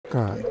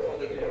God.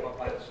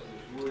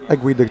 I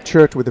greet the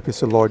church with the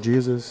peace of the Lord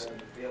Jesus.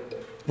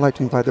 I'd like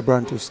to invite the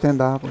brother to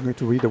stand up. We're going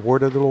to read the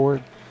word of the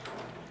Lord.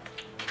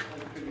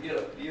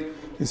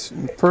 It's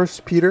in 1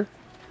 Peter.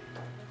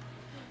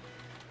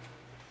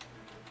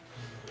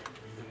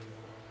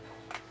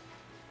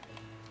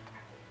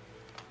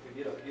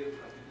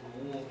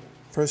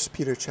 1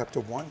 Peter chapter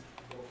 1.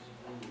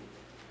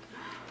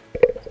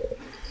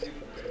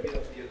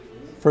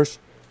 First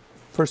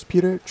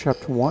Peter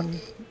chapter 1,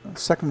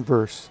 second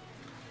verse.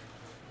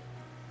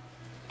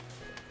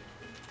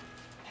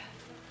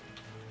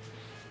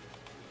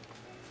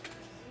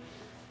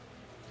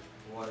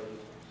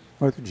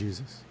 Glory to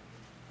Jesus.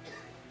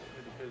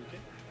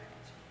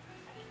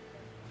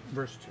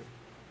 Verse 2.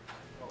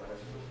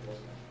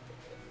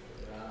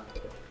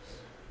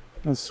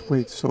 Let's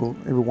wait so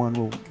everyone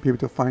will be able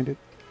to find it.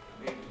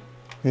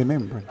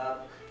 Amen,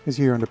 brother. It's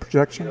here on the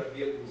projection.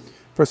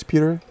 1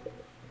 Peter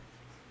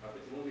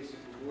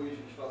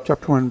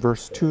chapter 1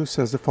 verse 2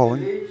 says the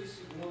following.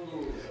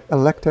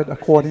 Elected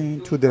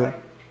according to the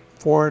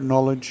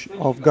foreknowledge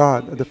of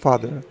God the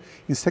Father,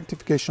 in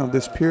sanctification of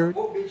the Spirit,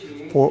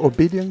 for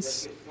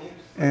obedience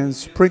and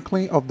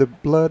sprinkling of the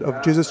blood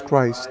of Jesus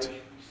Christ.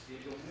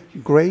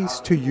 Grace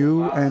to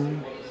you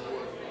and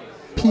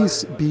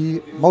peace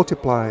be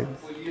multiplied.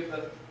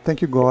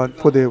 Thank you, God,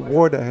 for the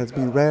word that has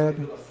been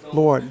read.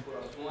 Lord,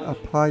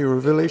 apply your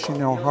revelation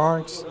in our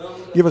hearts.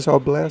 Give us our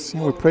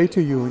blessing. We pray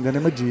to you in the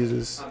name of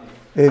Jesus.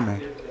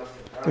 Amen.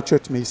 The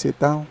church may sit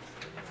down.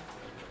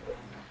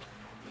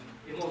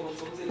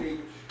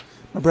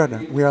 My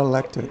brother, we are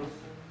elected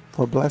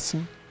for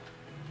blessing.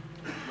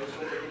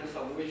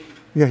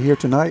 We are here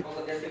tonight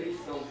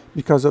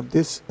because of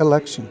this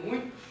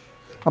election.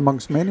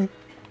 Amongst many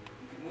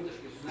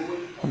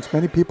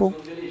people,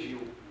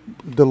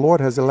 the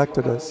Lord has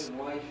elected us.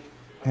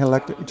 He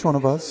elected each one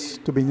of us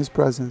to be in His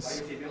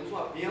presence.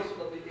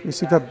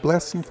 Receive a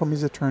blessing from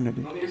His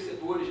eternity.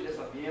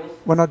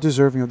 We're not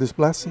deserving of this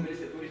blessing.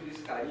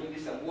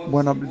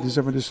 We're not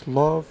deserving this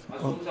love,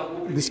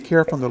 this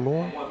care from the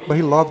Lord. But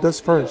He loved us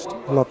first.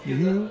 He loved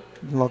you,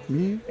 He loved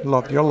me, He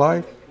loved your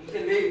life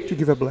to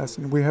give a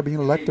blessing. We have been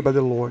elected by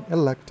the Lord,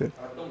 elected.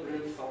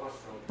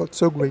 But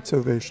so great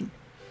salvation.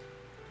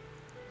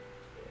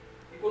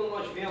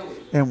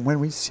 And when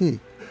we see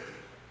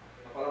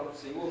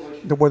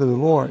the word of the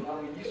Lord,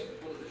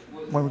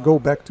 when we go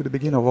back to the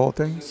beginning of all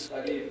things,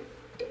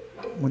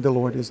 when the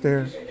Lord is there,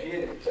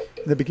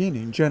 in the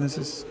beginning,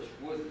 Genesis,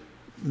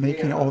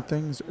 making all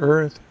things,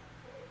 earth,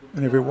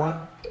 and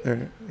everyone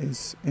there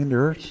is in the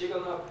earth,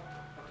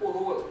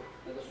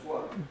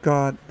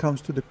 God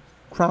comes to the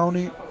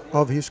crowning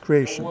of His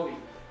creation,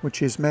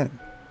 which is man.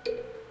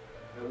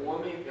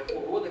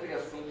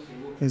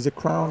 Is the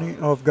crowning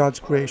of God's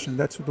creation.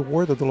 That's what the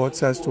word of the Lord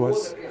says to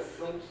us.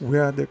 We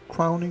are the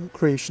crowning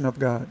creation of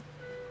God.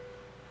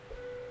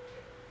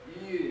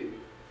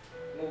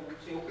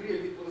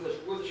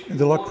 And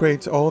the Lord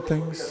creates all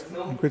things,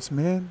 and creates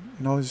man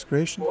in all His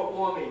creation,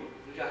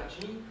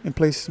 and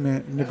places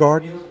man in the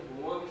Garden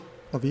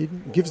of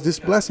Eden, gives this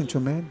blessing to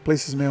man,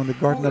 places man in the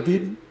Garden of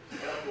Eden.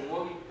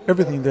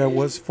 Everything there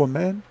was for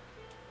man.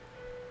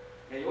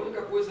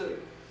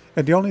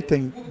 And the only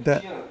thing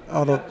that,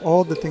 out of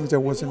all the things that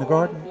was in the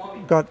garden,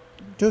 God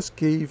just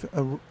gave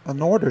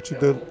an order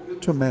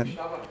to man.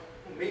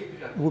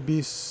 It would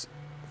be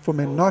for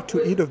man not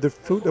to eat of the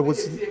fruit that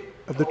was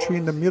of the tree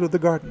in the middle of the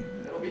garden.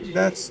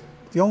 That's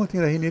the only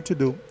thing that he needed to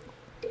do,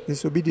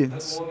 is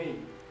obedience.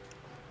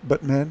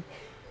 But man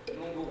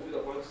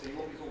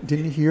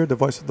didn't hear the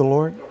voice of the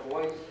Lord,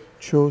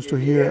 chose to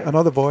hear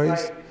another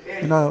voice,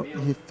 and now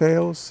he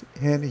fails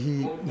and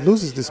he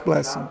loses this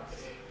blessing.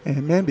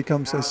 And man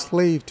becomes a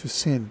slave to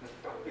sin,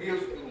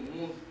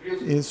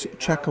 is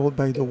shackled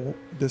by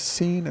the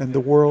sin and the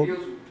world.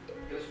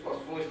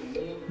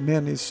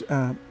 Man is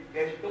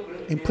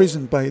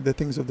imprisoned by the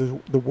things of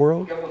the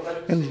world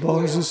and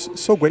loses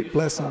so great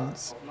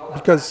blessings,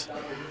 because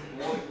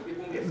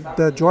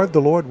the joy of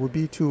the Lord would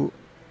be to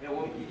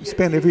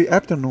spend every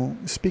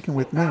afternoon speaking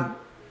with man,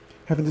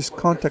 having this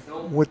contact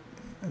with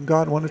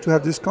God. Wanted to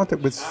have this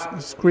contact with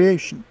His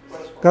creation.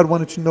 God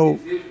wanted to know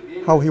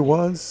how He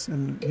was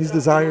and His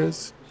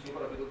desires.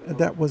 And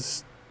that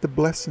was the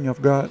blessing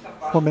of God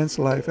for man's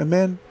life. And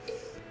man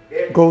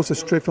goes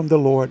astray from the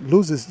Lord,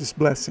 loses this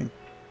blessing.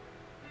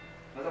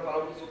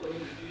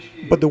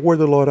 But the word of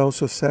the Lord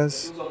also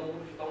says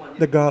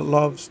that God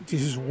loves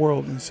this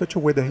world in such a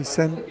way that He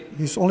sent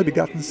His only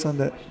begotten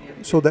Son,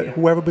 so that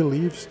whoever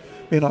believes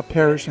may not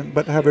perish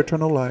but have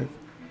eternal life.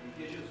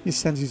 He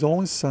sends His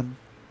only Son.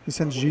 He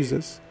sends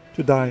Jesus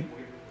to die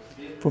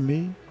for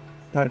me,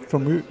 died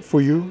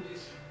for you,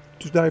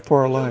 to die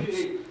for our lives.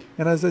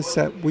 And as I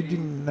said, we do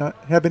not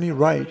have any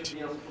right,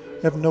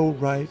 have no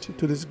right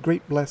to this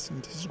great blessing,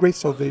 this great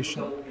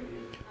salvation.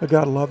 But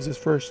God loves us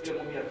first.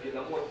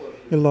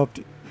 He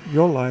loved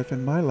your life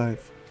and my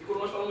life.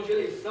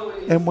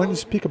 And when you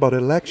speak about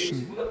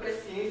election,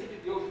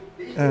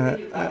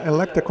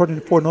 elect according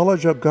to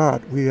foreknowledge of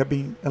God, we have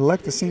been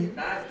elected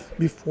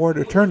before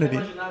eternity.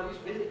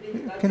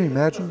 Can you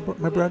imagine,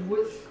 my brother?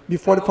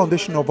 Before the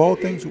foundation of all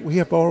things, we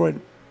have already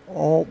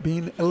all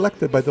been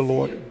elected by the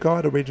Lord.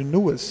 God already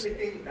knew us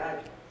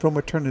from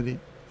eternity,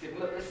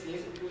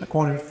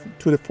 according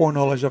to the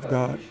foreknowledge of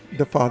God,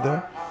 the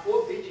Father,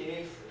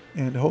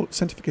 and the whole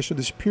sanctification of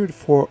the Spirit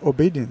for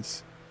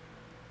obedience.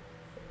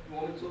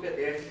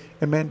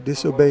 A man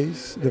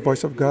disobeys the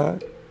voice of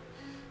God.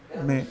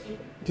 A man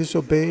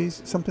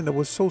disobeys something that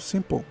was so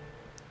simple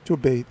to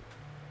obey.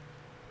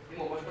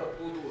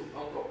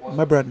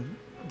 My brethren,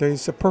 there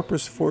is a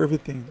purpose for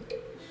everything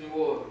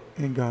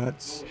in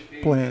God's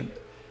plan.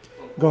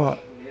 God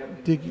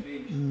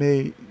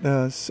made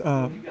us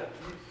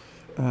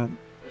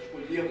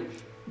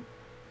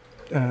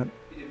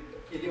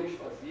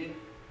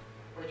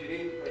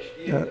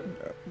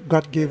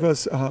God gave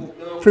us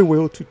free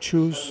will to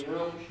choose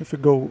if we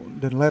go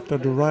the left or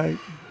the right.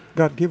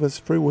 God gave us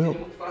free will.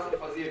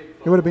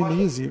 It would have been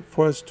easy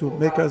for us to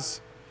make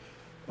us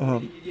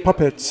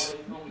puppets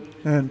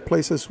and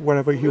place us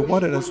wherever He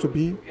wanted us to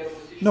be.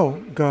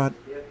 No, God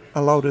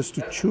allowed us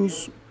to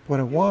choose what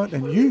I want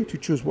and you to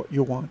choose what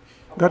you want.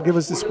 God gave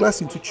us this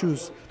blessing to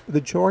choose.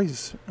 The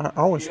choices are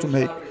ours to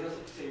make.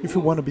 If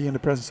you want to be in the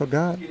presence of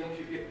God,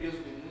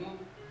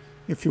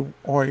 if you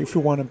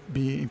want to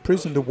be in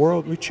prison in the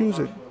world, we choose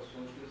it.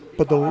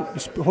 But the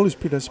Holy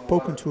Spirit has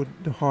spoken to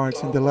the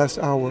hearts in the last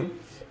hour,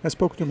 has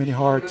spoken to many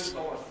hearts.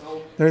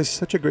 There is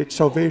such a great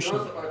salvation.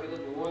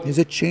 There's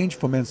a change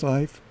for man's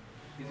life.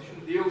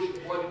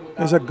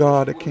 There's a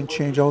God that can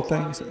change all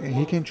things, and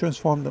He can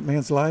transform the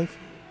man's life.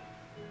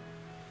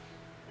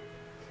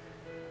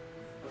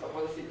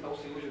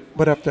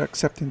 But after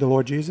accepting the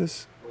Lord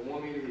Jesus,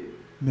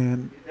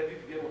 man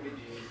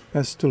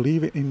has to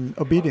live in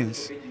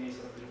obedience.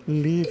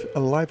 Live a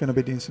life in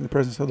obedience in the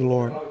presence of the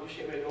Lord.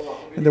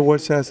 And the word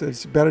says that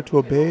it's better to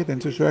obey than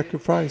to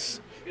sacrifice.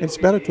 And it's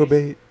better to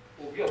obey,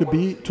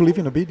 to live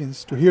in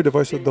obedience, to hear the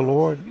voice of the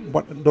Lord,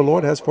 what the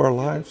Lord has for our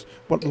lives,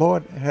 what the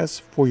Lord has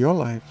for your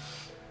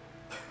life.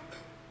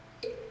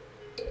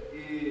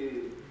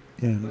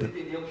 And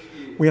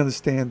we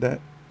understand that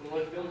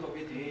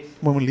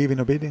when we live in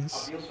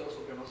obedience,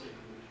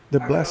 the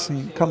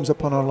blessing comes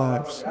upon our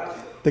lives.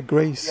 The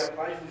grace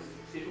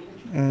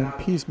and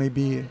peace may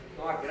be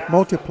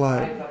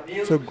multiplied.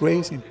 So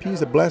grace and peace,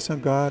 the blessing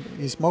of God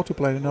is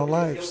multiplied in our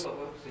lives.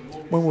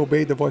 When we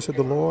obey the voice of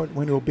the Lord,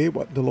 when we obey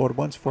what the Lord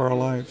wants for our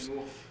lives,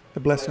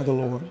 the blessing of the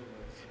Lord,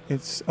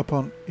 it's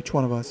upon each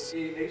one of us.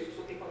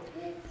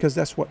 Because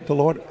that's what the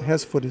Lord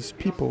has for His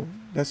people.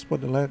 That's what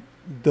the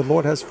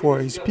Lord has for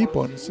His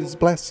people. It's His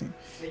blessing.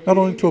 Not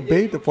only to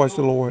obey the voice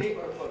of the Lord,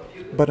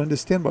 but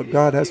understand what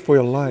God has for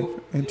your life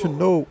and to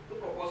know,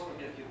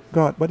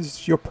 God, what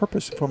is your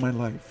purpose for my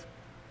life?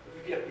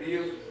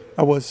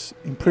 I was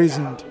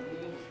imprisoned.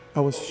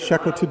 I was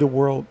shackled to the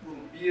world.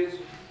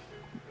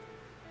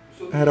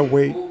 I had a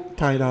weight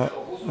tied up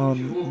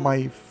on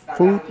my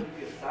foot,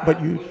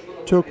 but you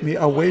took me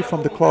away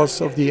from the claws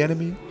of the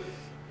enemy.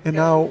 And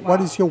now, what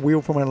is your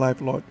will for my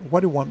life, Lord? What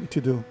do you want me to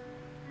do?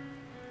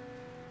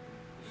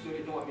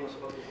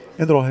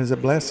 And the Lord has a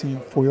blessing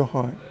for your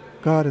heart.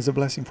 God has a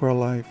blessing for our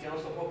life.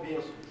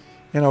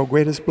 And our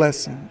greatest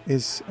blessing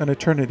is an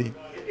eternity.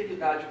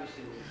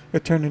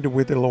 Eternity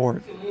with the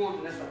Lord.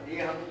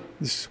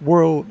 This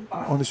world,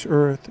 on this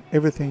earth,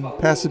 everything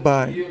passes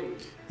by.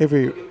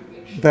 Every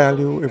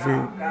value, every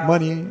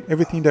money,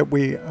 everything that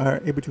we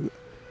are able to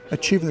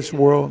achieve in this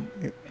world,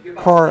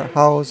 car,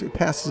 house, it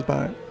passes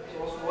by.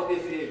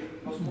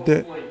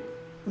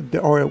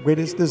 Our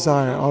greatest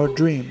desire, our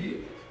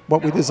dream,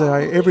 what we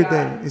desire every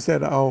day is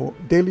that our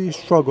daily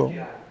struggle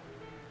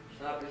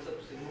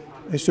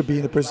is to be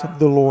in the presence of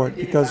the Lord,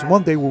 because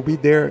one day we'll be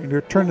there in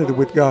eternity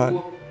with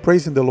God,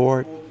 praising the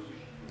Lord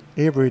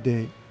every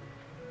day.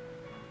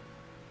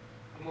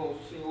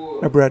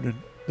 My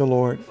brethren, the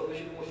Lord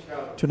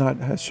tonight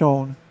has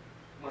shown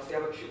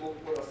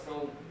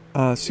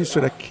a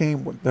sister that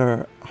came with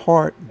her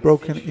heart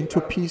broken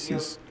into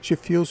pieces. She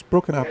feels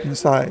broken up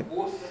inside,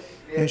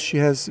 and she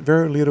has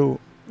very little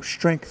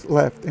strength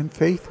left and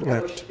faith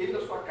left.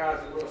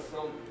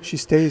 She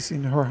stays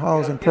in her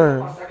house in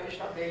prayer,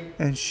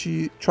 and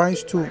she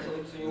tries to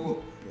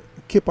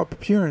keep up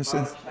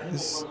appearances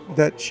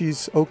that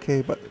she's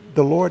okay, but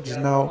the Lord is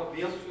now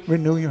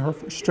renewing her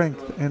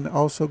strength, and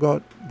also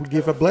God will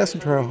give a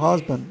blessing to her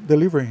husband,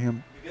 delivering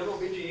him.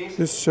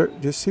 This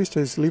sister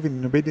is living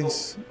in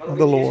obedience on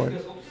the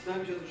Lord,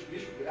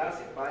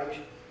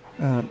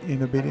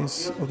 in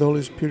obedience of the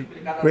Holy Spirit.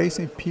 Grace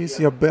and peace,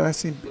 your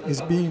blessing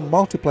is being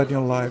multiplied in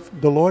your life.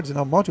 The Lord is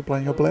now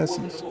multiplying your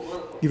blessings,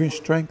 giving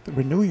strength,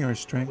 renewing your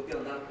strength,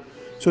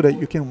 so that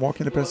you can walk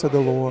in the presence of the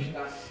Lord.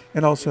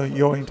 And also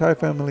your entire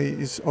family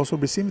is also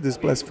receiving this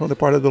blessing from the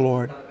part of the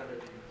Lord.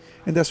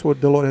 And that's what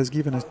the Lord has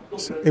given us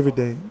every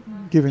day,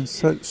 giving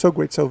so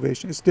great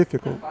salvation. It's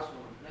difficult.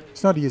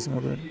 It's not easy, my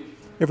brother.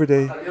 Every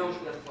day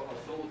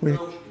we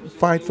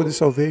fight for the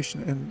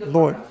salvation, and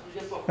Lord,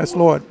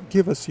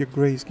 give us your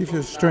grace, give us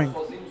your strength.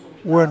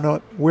 We're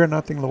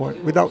nothing,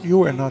 Lord. Without you,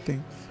 we're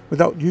nothing.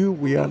 Without you,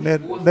 we are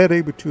not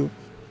able to.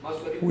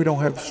 We don't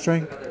have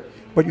strength,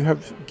 but you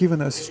have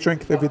given us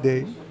strength every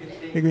day.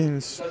 You gave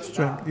us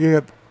strength. You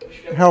have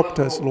helped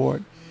us,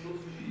 Lord,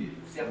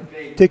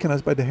 taken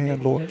us by the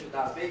hand, Lord.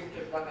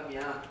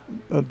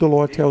 The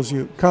Lord tells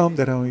you, come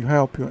that I will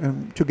help you,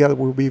 and together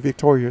we'll be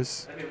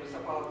victorious.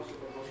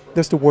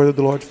 That's the word of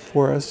the Lord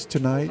for us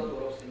tonight.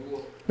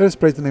 Let us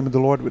praise the name of the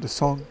Lord with a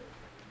song.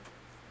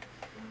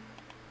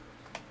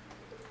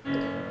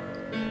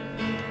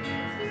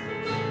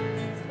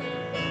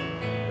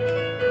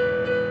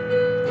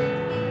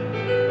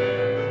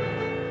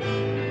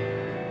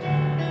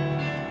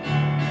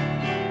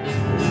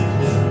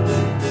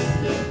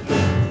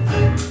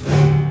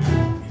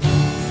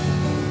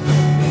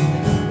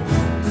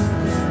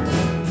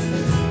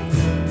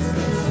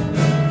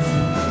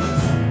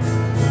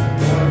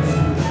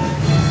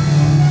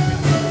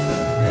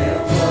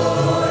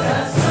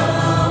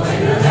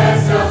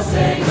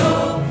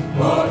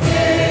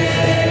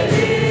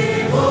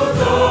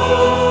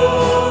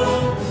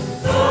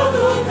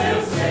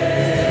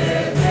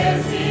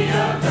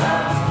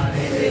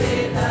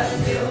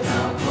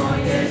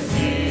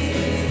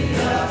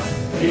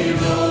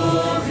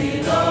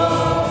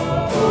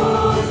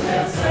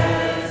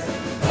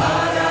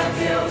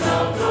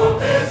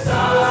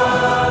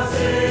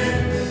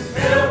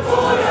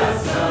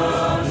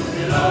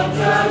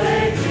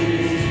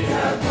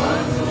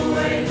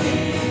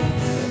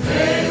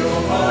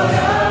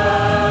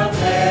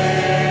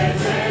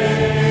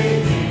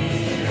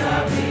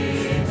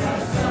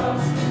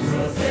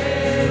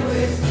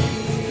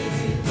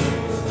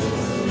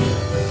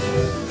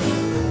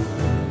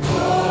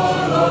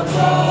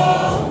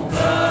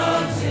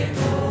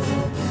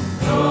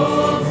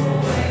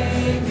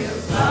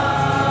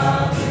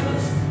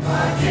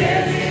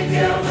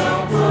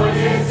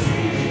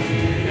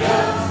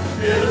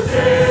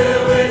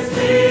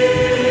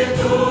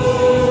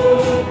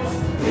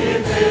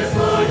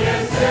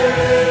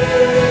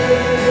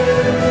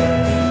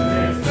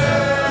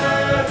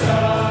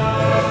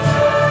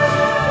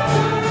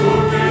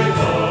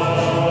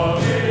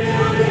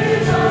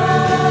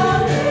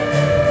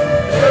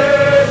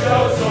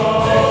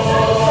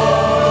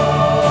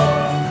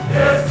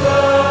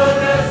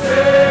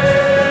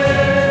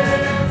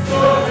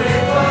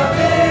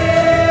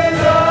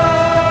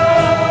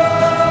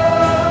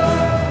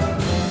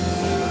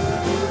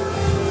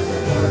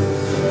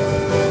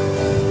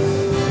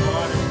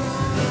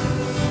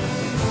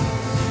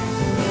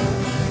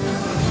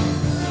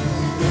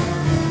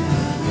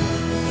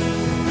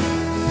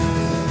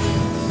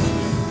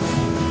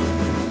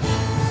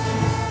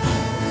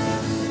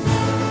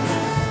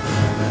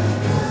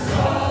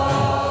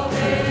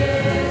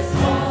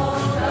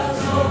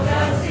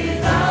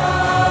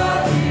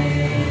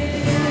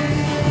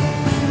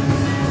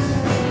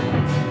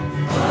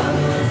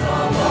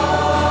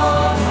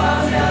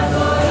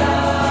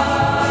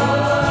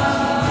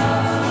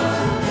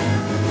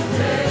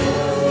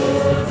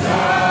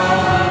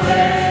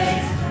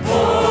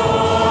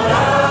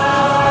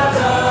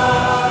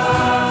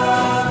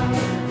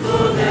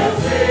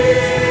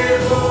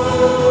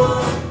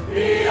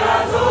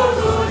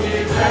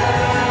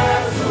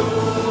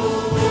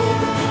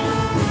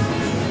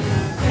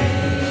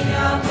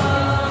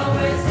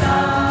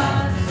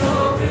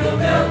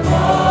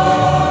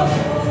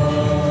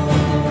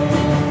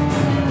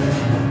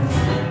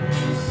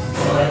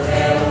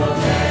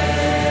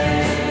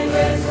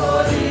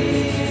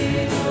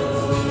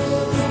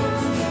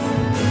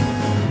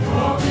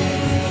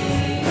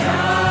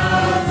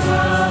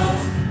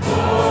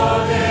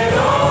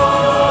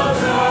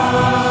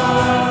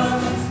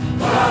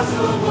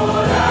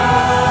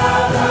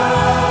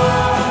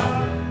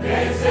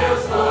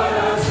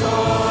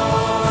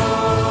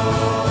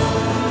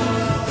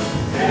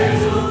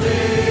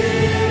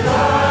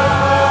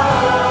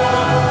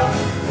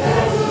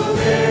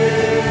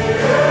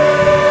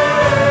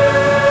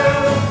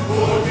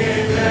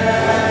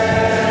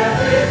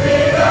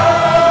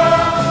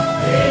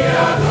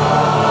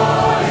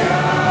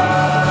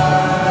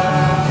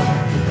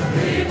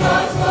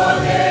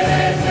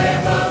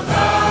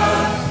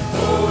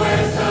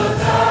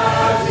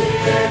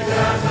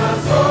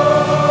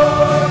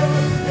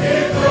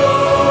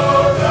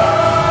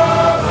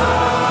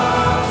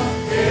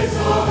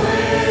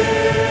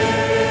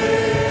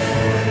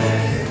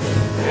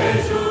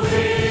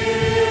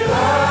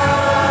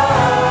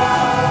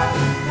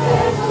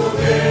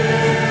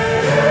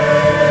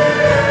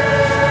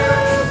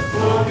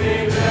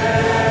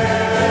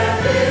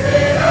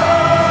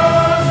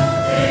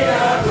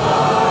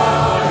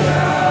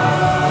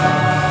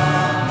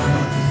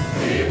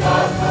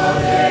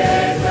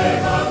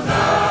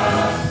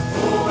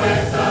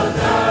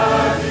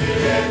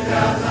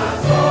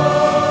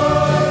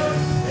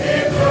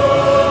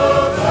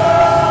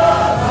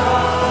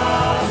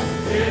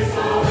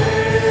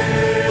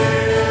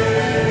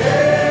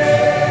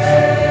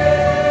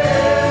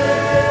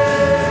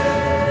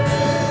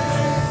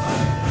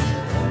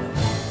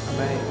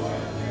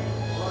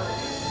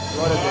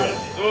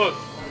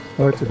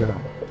 Glory to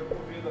God.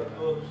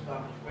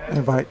 I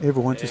invite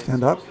everyone to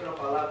stand up.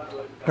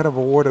 Kind of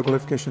a word of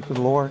glorification to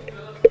the Lord.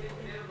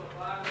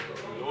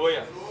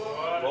 Aleluia.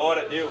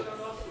 Glória a Deus.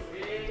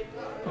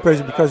 Praise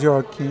you because you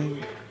are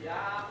King.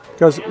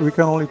 Because we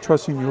can only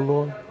trust in you,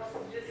 Lord.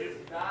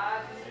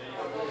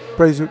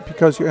 Praise you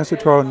because you answer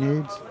to our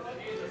needs.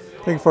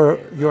 Thank you for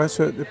your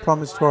answer, the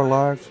promise to our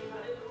lives.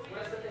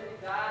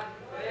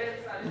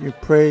 You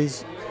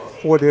praise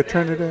for the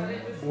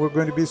eternity. We're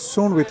going to be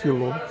soon with you,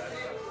 Lord.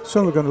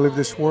 Soon we're going to leave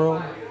this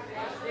world.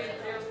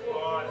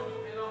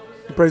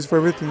 We praise for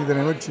everything in the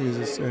name of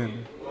Jesus.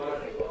 Amen.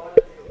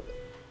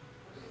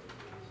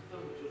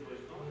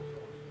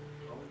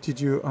 Did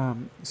you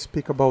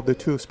speak about the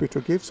two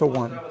spiritual gifts or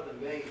one?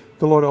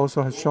 The Lord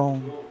also has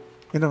shown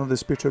in another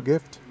spiritual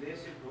gift.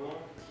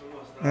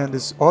 And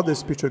this other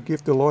spiritual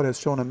gift, the Lord has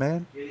shown a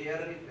man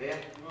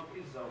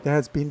that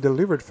has been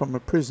delivered from a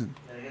prison.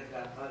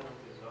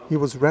 He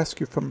was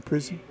rescued from a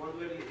prison.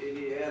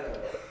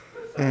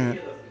 And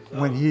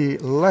when he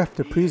left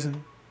the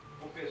prison,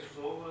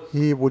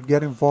 he would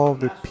get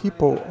involved with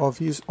people of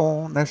his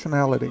own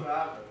nationality.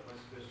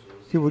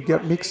 He would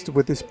get mixed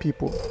with these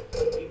people.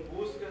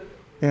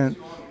 And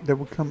they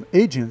would become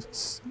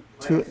agents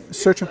to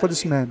searching for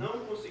this man.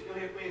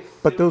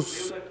 But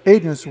those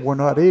agents were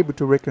not able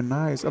to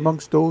recognize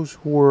amongst those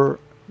who were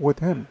with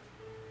him.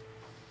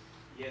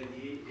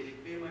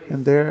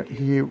 And there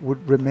he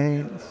would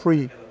remain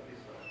free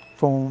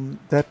from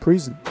that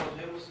prison.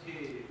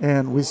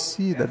 And we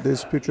see that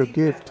this spiritual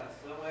gift,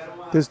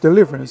 this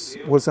deliverance,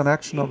 was an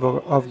action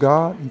of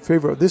God in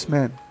favor of this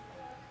man.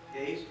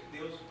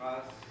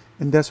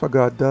 And that's what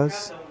God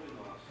does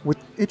with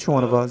each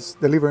one of us,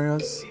 delivering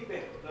us,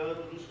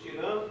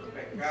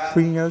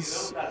 freeing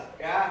us,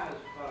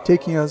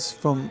 taking us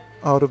from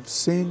out of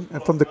sin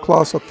and from the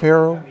claws of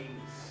Pharaoh,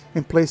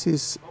 and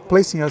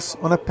placing us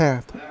on a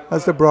path,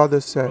 as the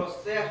brother said.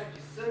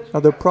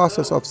 Now the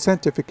process of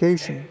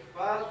sanctification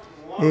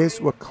is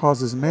what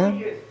causes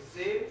man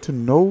to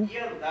know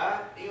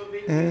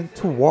and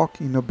to walk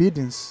in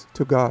obedience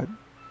to God.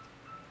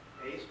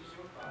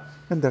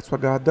 And that's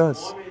what God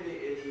does.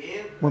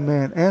 When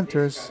man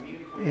enters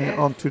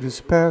onto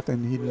this path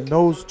and he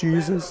knows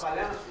Jesus,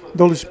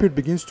 the Holy Spirit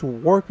begins to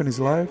work on his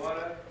life.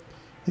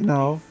 And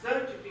now,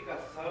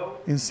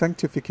 in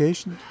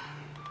sanctification,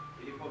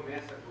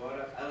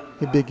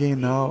 he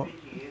begins now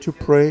to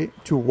pray,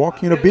 to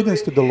walk in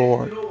obedience to the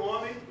Lord.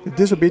 The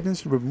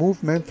disobedience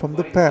removes man from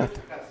the path.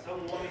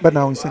 But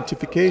now in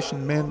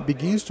sanctification, man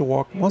begins to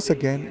walk once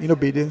again in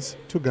obedience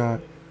to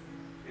God.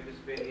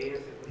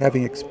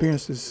 Having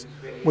experiences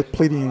with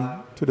pleading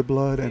to the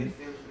blood and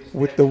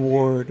with the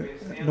word,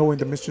 knowing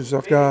the mysteries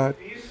of God,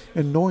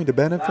 and knowing the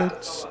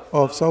benefits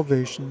of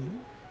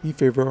salvation in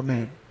favor of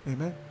man.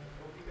 Amen.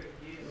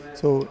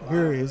 So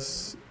here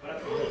is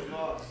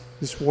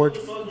this word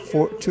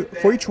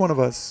for each one of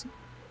us.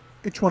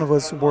 Each one of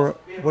us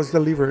was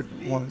delivered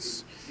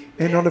once.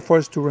 In order for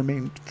us to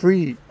remain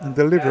free and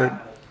delivered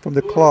from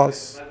the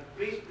claws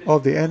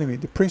of the enemy,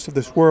 the prince of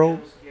this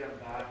world,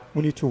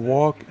 we need to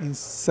walk in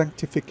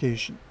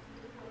sanctification,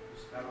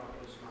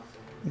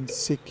 in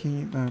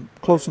seeking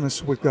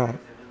closeness with God.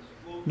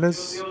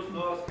 Let's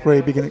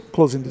pray,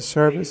 closing the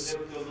service.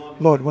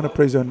 Lord, I want to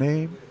praise your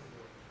name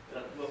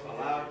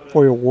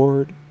for your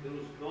word,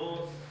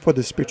 for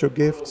the spiritual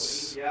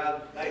gifts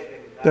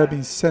that have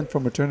been sent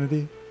from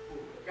eternity,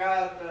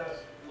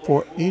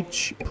 for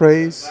each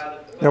praise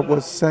that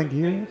was sang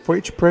here, for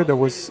each prayer that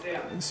was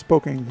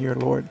spoken here,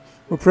 Lord.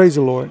 We praise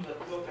you, Lord,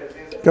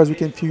 because we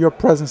can feel your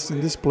presence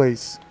in this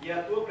place.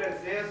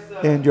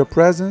 And your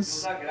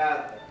presence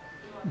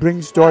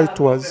brings joy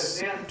to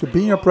us. To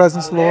be in your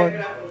presence,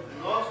 Lord,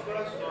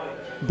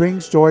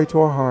 brings joy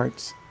to our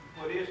hearts.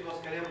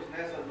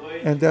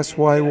 And that's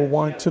why we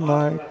want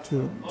tonight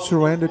to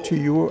surrender to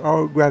you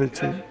our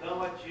gratitude.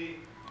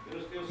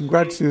 In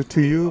gratitude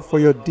to you for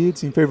your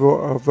deeds in favor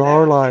of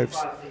our lives.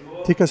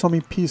 Take us home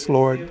in peace,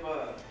 Lord,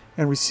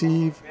 and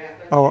receive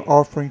our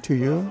offering to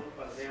you.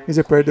 Is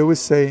a prayer that we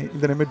say in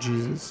the name of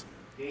Jesus.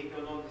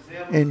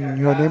 In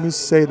your name we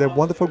say the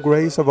wonderful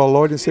grace of our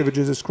Lord and Savior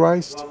Jesus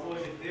Christ,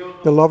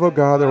 the love of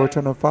God, our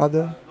eternal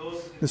Father,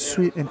 the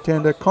sweet and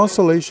tender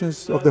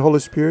consolations of the Holy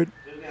Spirit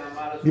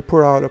be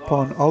poured out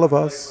upon all of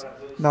us,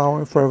 now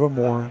and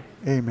forevermore.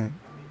 Amen.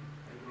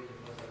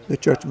 The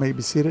church may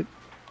be seated.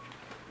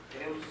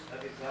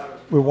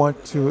 We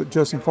want to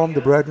just inform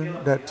the brethren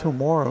that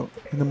tomorrow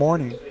in the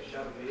morning,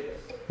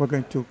 we're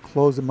going to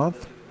close the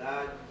month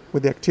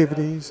with the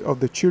activities of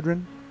the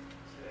children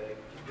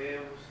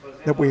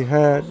that we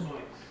had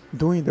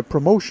doing the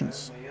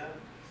promotions.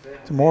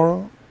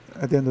 Tomorrow,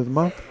 at the end of the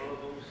month,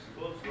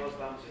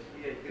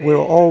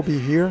 we'll all be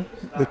here.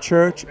 The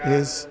church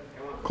is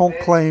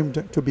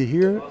conclaimed to be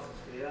here.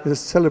 It's a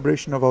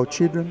celebration of our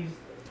children.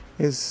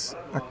 It's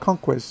a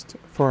conquest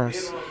for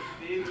us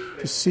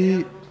to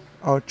see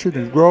our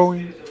children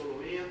growing,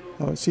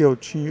 see our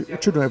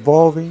children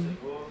evolving,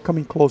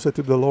 coming closer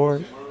to the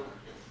Lord,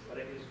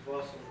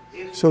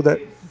 so that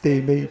they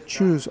may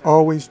choose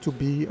always to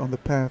be on the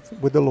path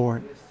with the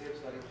Lord.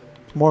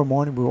 Tomorrow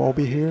morning we will all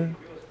be here.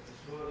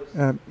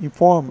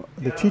 Inform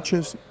the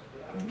teachers.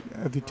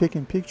 Have you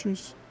taken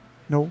pictures?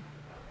 No?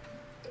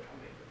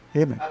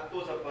 Amen.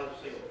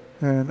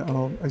 And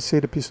I say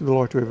the peace of the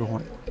Lord to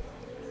everyone.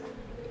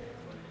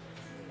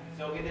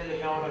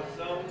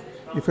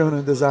 If you want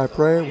to desire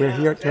prayer, we're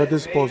here at your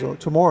disposal.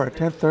 Tomorrow at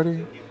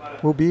 10:30,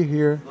 we'll be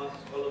here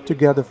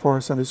together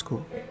for Sunday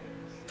school.